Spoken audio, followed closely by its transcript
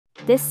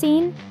This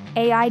scene,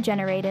 AI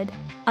generated,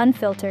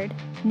 unfiltered,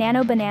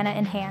 nanobanana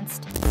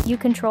enhanced. You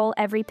control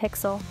every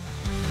pixel.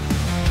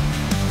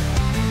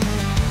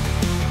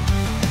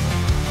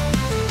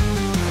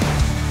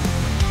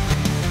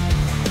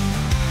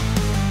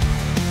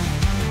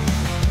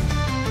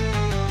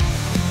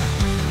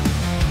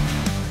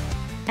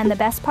 And the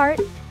best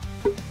part?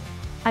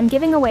 I'm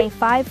giving away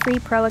 5 free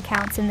pro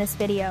accounts in this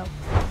video.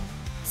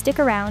 Stick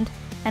around,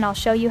 and I'll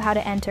show you how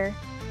to enter.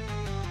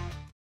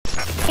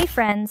 Hey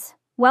friends,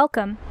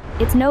 welcome,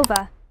 it's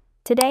Nova.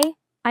 Today,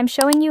 I'm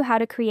showing you how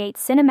to create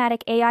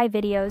cinematic AI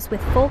videos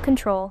with full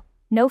control,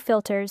 no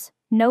filters,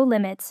 no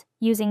limits,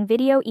 using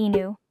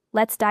Videoinu.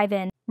 Let's dive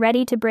in.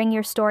 Ready to bring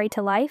your story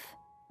to life?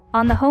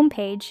 On the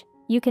homepage,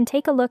 you can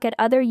take a look at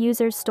other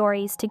users'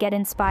 stories to get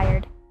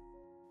inspired.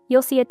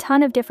 You'll see a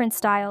ton of different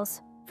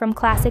styles, from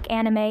classic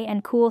anime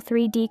and cool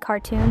 3D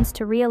cartoons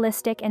to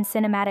realistic and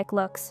cinematic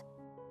looks.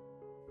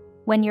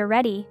 When you're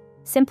ready,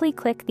 simply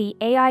click the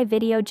AI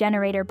Video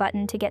Generator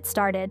button to get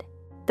started.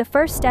 The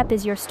first step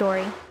is your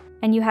story,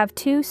 and you have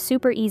 2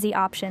 super easy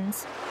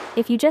options.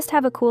 If you just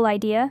have a cool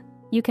idea,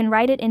 you can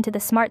write it into the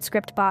Smart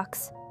Script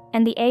box,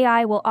 and the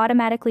AI will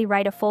automatically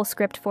write a full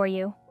script for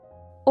you.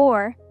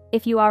 Or,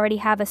 if you already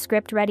have a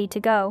script ready to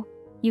go,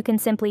 you can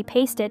simply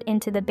paste it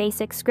into the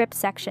basic script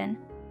section.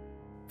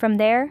 From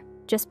there,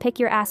 just pick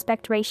your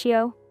aspect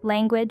ratio,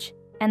 language,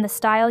 and the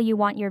style you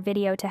want your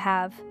video to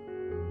have.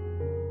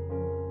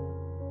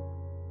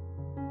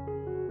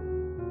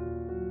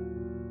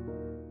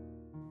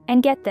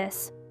 And get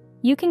this,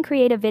 you can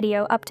create a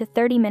video up to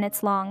 30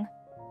 minutes long.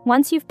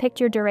 Once you've picked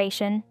your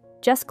duration,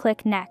 just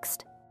click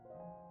Next.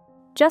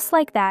 Just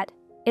like that,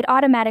 it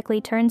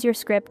automatically turns your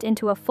script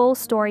into a full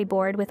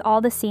storyboard with all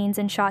the scenes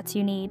and shots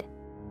you need.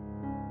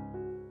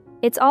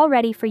 It's all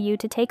ready for you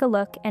to take a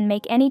look and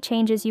make any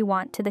changes you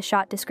want to the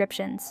shot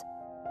descriptions.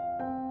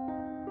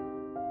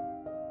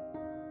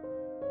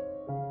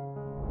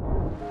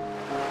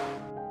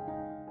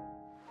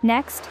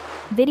 Next,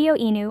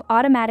 Videoinu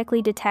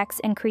automatically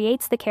detects and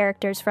creates the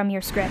characters from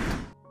your script.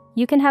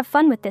 You can have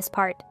fun with this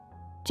part.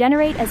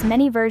 Generate as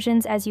many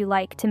versions as you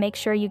like to make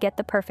sure you get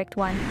the perfect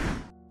one.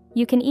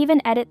 You can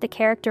even edit the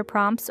character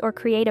prompts or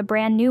create a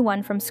brand new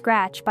one from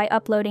scratch by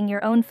uploading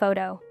your own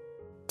photo.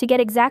 To get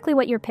exactly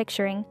what you're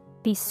picturing,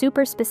 be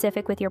super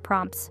specific with your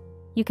prompts.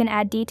 You can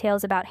add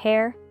details about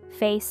hair,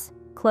 face,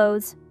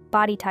 clothes,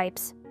 body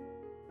types.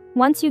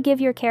 Once you give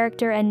your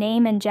character a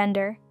name and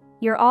gender,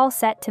 you're all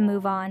set to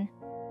move on.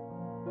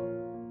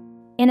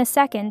 In a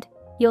second,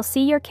 you'll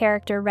see your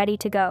character ready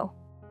to go.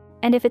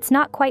 And if it's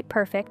not quite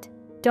perfect,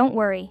 don't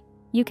worry,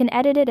 you can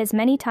edit it as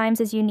many times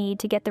as you need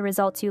to get the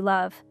results you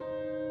love.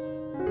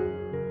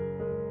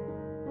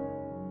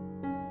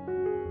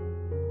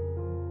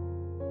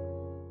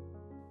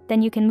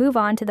 Then you can move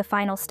on to the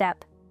final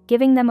step,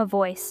 giving them a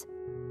voice.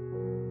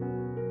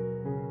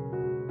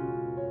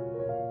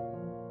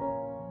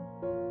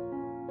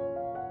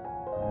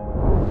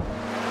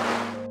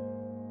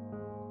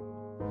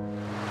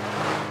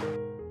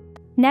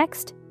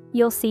 Next,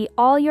 you'll see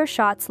all your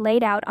shots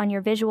laid out on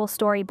your visual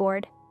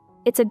storyboard.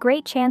 It's a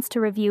great chance to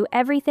review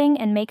everything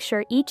and make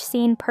sure each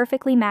scene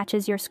perfectly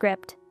matches your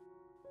script.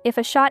 If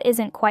a shot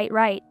isn't quite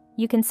right,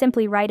 you can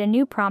simply write a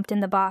new prompt in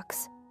the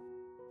box.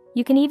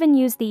 You can even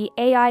use the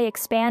AI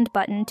Expand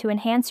button to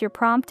enhance your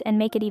prompt and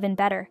make it even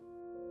better.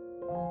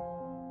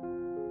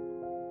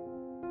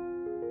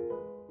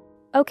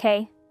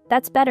 Okay,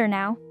 that's better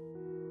now.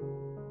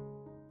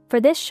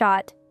 For this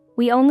shot,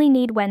 we only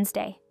need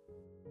Wednesday.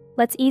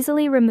 Let's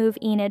easily remove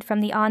Enid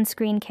from the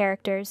on-screen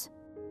characters.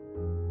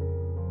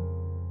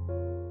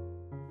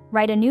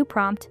 Write a new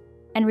prompt,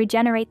 and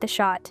regenerate the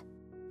shot.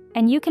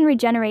 And you can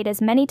regenerate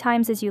as many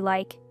times as you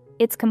like.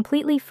 It's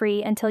completely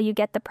free until you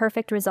get the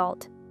perfect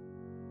result.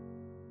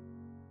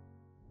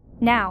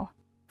 Now,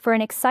 for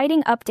an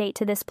exciting update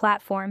to this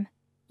platform,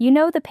 you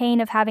know the pain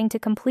of having to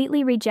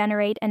completely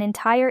regenerate an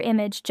entire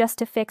image just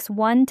to fix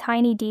one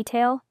tiny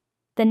detail?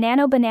 The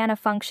nanobanana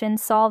function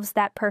solves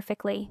that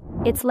perfectly.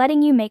 It's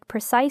letting you make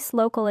precise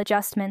local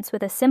adjustments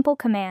with a simple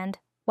command,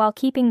 while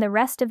keeping the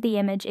rest of the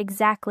image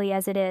exactly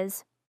as it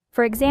is.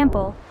 For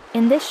example,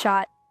 in this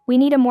shot, we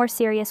need a more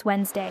serious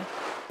Wednesday,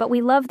 but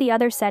we love the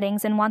other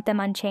settings and want them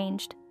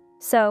unchanged.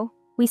 So,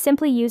 we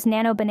simply use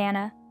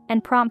nanobanana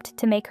and prompt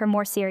to make her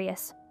more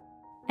serious.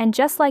 And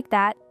just like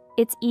that,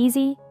 it's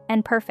easy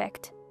and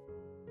perfect.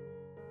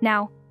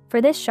 Now,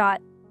 for this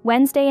shot,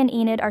 Wednesday and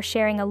Enid are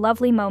sharing a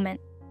lovely moment,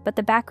 but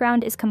the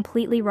background is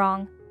completely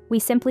wrong. We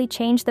simply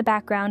change the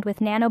background with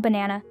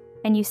nanobanana,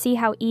 and you see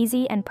how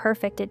easy and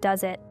perfect it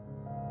does it.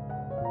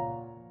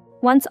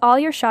 Once all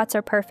your shots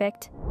are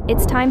perfect,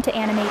 it's time to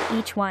animate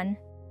each one.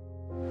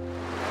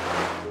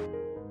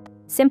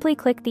 Simply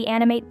click the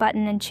Animate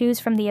button and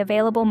choose from the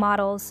available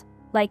models,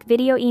 like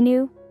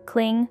Videoinu,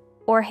 Kling,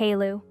 or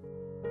Hailou.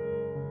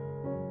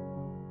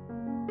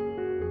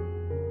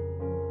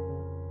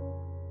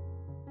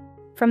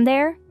 From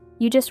there,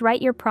 you just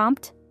write your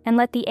prompt and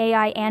let the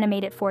AI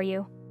animate it for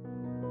you.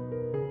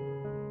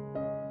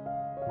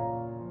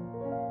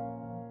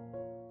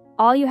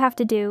 All you have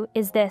to do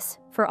is this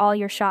for all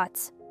your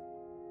shots.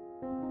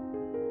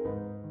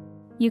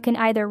 You can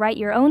either write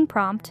your own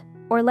prompt,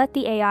 or let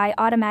the AI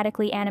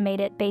automatically animate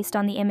it based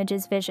on the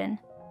image's vision.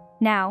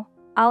 Now,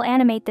 I'll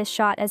animate this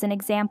shot as an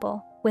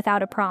example,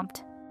 without a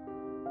prompt.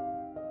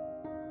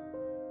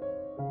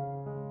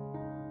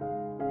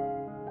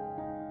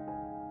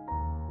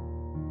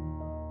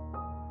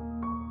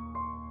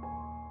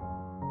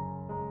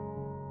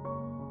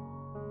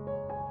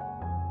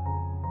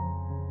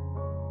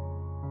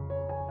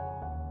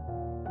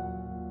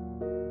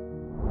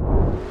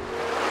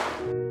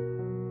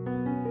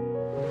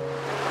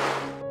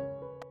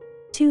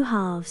 Two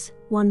halves,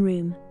 one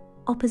room,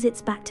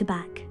 opposites back to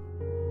back.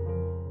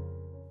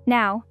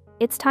 Now,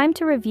 it's time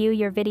to review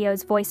your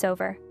video's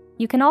voiceover.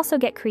 You can also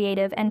get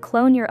creative and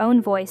clone your own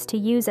voice to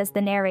use as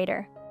the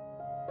narrator.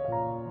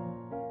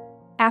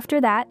 After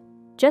that,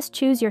 just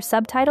choose your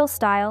subtitle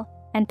style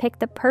and pick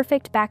the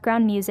perfect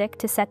background music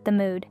to set the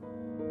mood.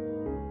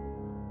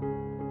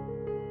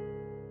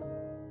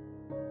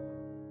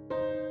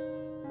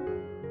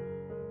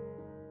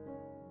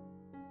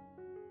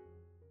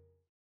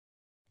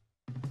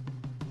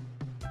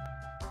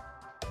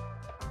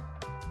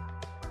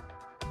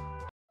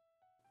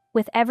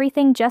 With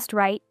everything just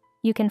right,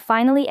 you can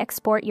finally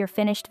export your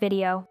finished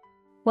video.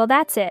 Well,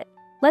 that's it.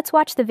 Let's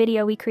watch the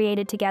video we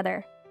created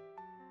together.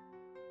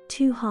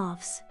 Two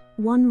halves,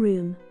 one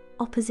room,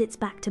 opposites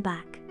back to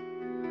back.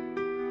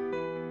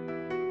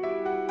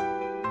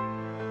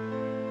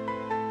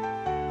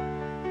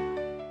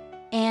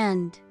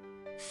 And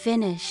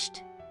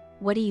finished.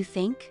 What do you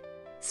think?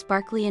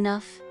 Sparkly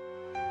enough?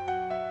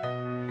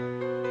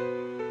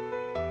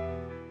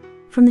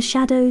 From the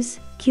shadows,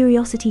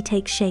 curiosity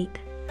takes shape.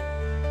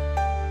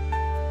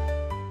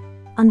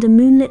 Under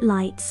moonlit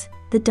lights,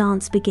 the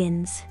dance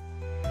begins.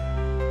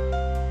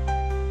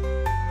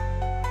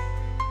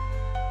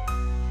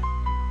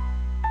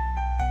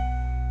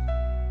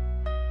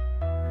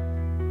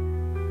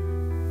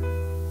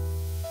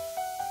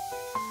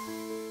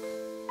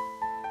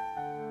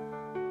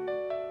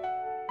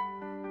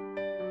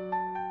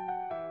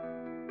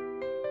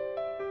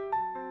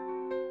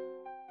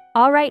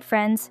 Alright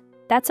friends,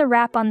 that's a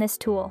wrap on this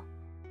tool.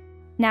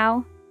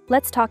 Now,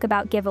 let's talk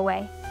about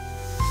giveaway.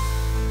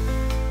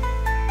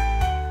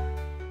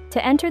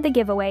 To enter the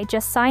giveaway,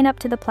 just sign up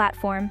to the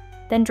platform,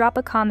 then drop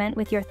a comment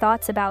with your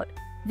thoughts about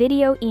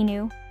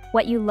Videoinu,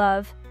 what you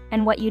love,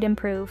 and what you'd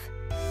improve.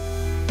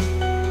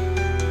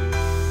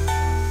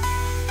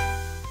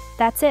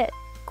 That's it.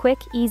 Quick,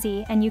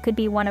 easy, and you could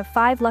be one of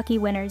 5 lucky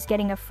winners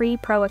getting a free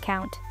pro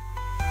account.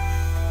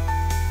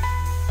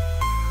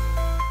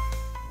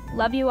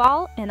 Love you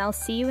all, and I'll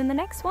see you in the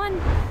next one.